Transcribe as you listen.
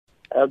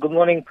Good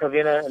morning,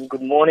 Pravina, and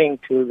good morning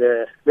to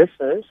the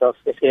listeners of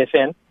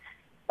SAFM.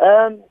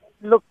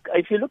 Look,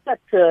 if you look at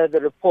the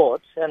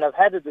report, and I've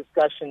had a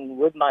discussion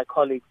with my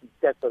colleagues in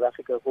Stats South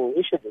Africa who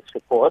issued this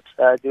report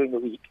during the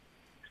week,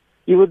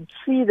 you would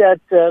see that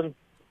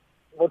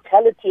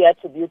mortality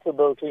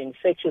attributable to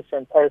infectious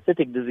and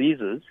parasitic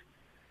diseases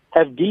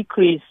have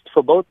decreased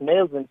for both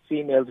males and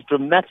females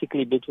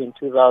dramatically between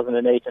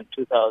 2008 and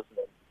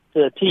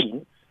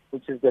 2013,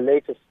 which is the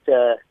latest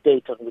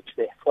date on which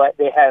they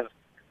have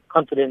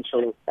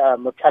confidential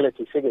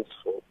mortality figures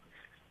for.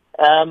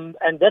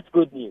 And that's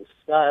good news.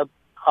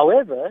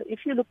 However, if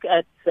you look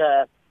at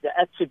the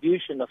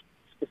attribution of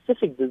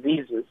specific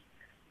diseases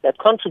that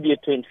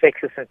contribute to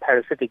infectious and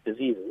parasitic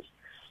diseases,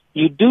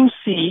 you do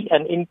see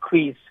an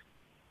increase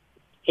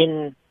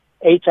in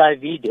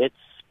HIV deaths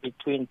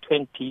between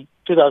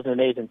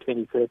 2008 and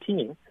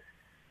 2013.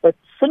 But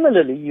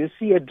similarly, you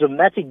see a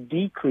dramatic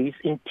decrease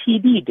in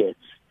TB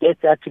deaths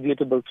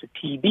attributable to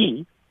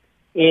TB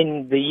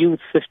in the youth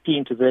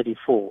 15 to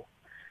 34.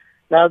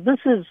 Now, this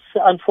is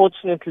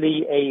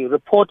unfortunately a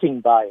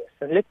reporting bias,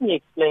 and let me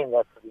explain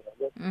that.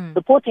 The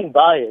reporting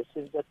bias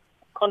is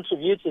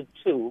contributed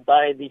to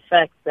by the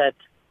fact that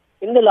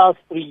in the last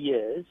 3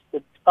 years,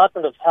 the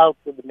Department of Health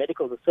with the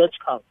Medical Research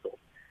Council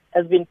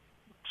has been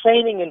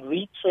training and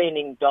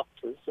retraining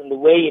doctors in the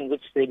way in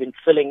which they've been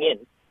filling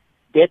in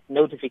death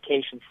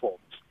notification forms.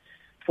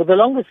 For the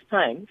longest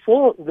time,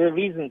 for the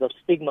reasons of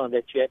stigma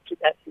that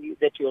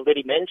you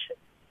already mentioned,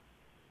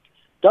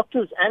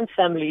 doctors and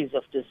families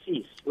of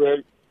deceased were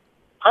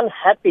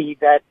unhappy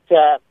that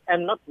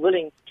and not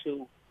willing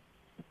to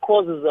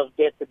causes of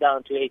death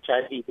down to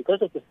HIV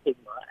because of the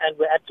stigma, and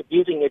were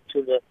attributing it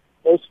to the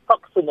most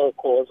proximal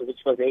cause, which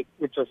was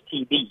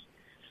TB.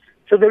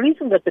 So the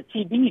reason that the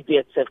TB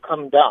deaths have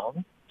come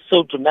down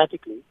so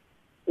dramatically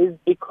is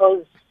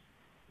because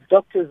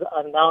doctors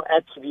are now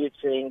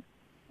attributing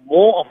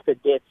more of the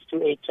deaths to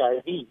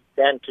HIV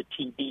than to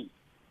TB.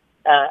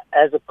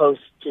 As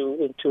opposed to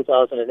in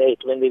 2008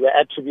 when they were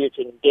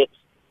attributing deaths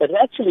that were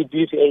actually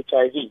due to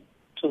HIV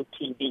to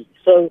TB.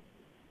 So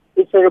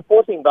it's a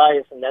reporting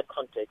bias in that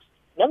context.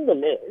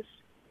 Nonetheless,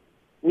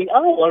 we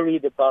are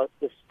worried about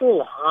the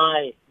still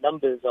high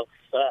numbers of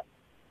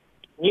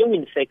new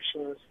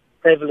infections,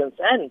 prevalence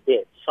and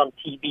deaths from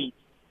TB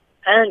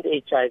and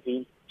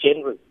HIV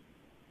generally.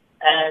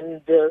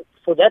 And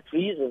for that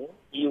reason,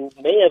 you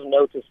may have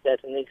noticed that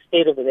in the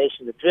State of the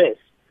Nation address,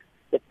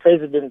 the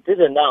President did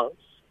announce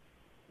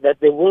that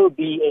there will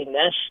be a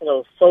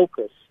national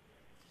focus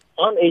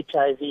on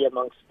HIV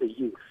amongst the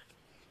youth.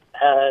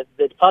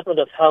 The Department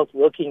of Health,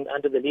 working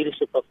under the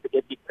leadership of the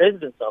Deputy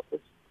President's Office,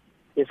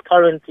 is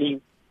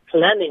currently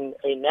planning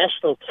a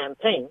national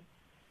campaign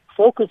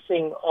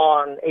focusing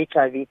on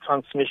HIV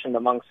transmission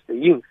amongst the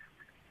youth,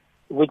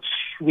 which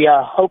we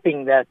are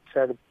hoping that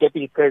the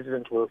Deputy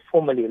President will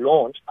formally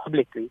launch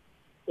publicly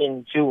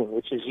in June,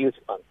 which is Youth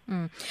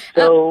Month.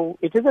 So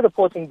it is a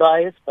reporting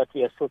bias, but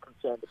we are still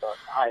concerned about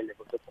high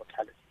levels of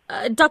mortality.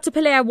 Dr.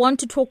 Pillay, I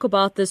want to talk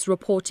about this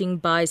reporting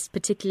bias,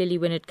 particularly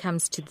when it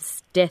comes to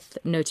this death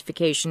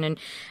notification.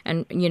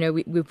 And you know,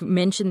 we've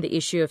mentioned the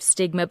issue of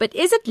stigma, but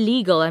is it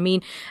legal? I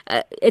mean,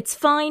 it's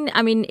fine.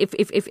 I mean,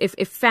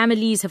 if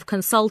families have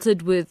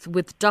consulted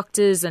with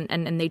doctors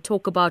and they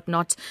talk about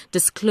not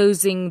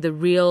disclosing the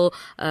real,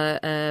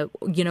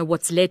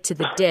 what's led to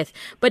the death.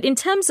 But in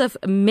terms of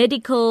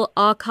medical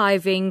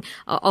archiving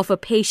of a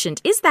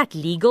patient, is that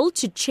legal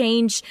to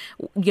change,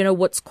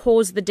 what's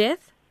caused the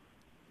death?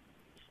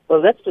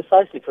 Well, that's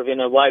precisely,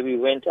 Pravina, why we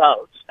went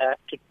out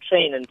to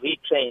train and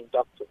retrain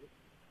doctors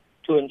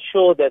to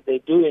ensure that they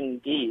do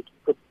indeed,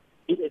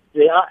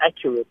 they are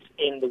accurate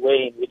in the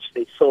way in which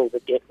they fill the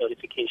death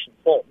notification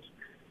forms.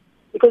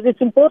 Because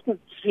it's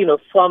important,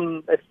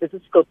 from a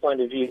statistical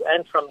point of view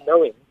and from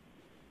knowing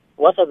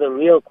what are the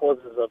real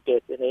causes of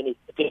death in any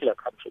particular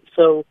country.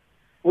 So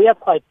we are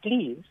quite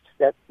pleased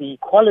that the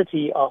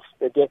quality of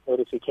the death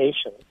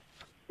notification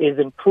has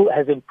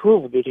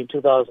improved between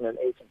 2008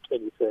 and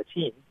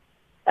 2013.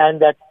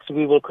 And that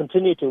we will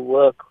continue to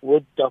work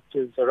with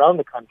doctors around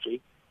the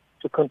country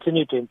to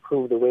continue to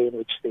improve the way in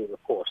which they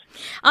report.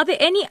 Are there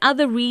any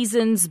other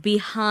reasons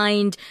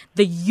behind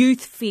the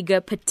youth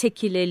figure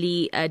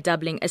particularly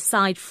doubling,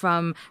 aside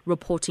from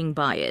reporting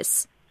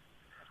bias?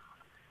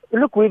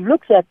 Look, we've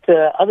looked at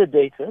other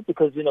data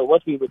because,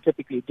 what we would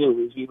typically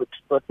do is we would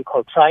what we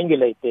call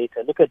triangulate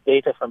data, look at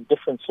data from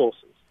different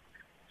sources.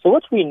 So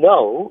what we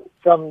know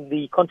from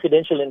the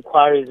confidential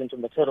inquiries into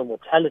maternal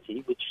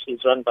mortality, which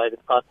is run by the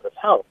Department of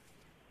Health,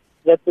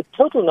 that the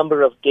total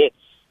number of deaths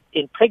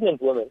in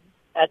pregnant women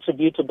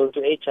attributable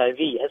to HIV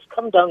has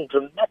come down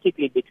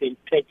dramatically between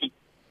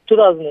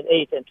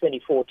 2008 and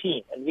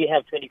 2014, and we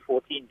have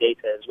 2014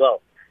 data as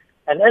well.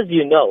 And as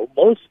you know,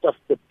 most of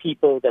the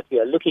people that we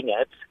are looking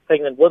at,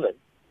 pregnant women,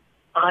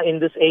 are in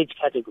this age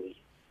category,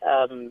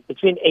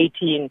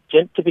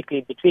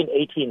 typically between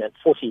 18 and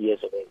 40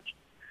 years of age.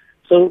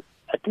 So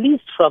at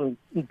least from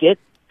deaths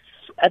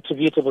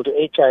attributable to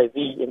HIV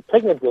in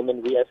pregnant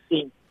women, we have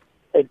seen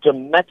a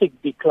dramatic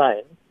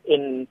decline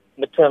in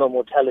maternal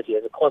mortality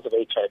as a cause of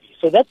HIV.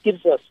 So that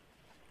gives us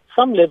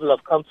some level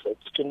of comfort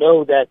to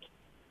know that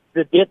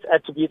the deaths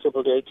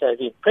attributable to HIV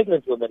in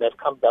pregnant women have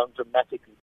come down dramatically.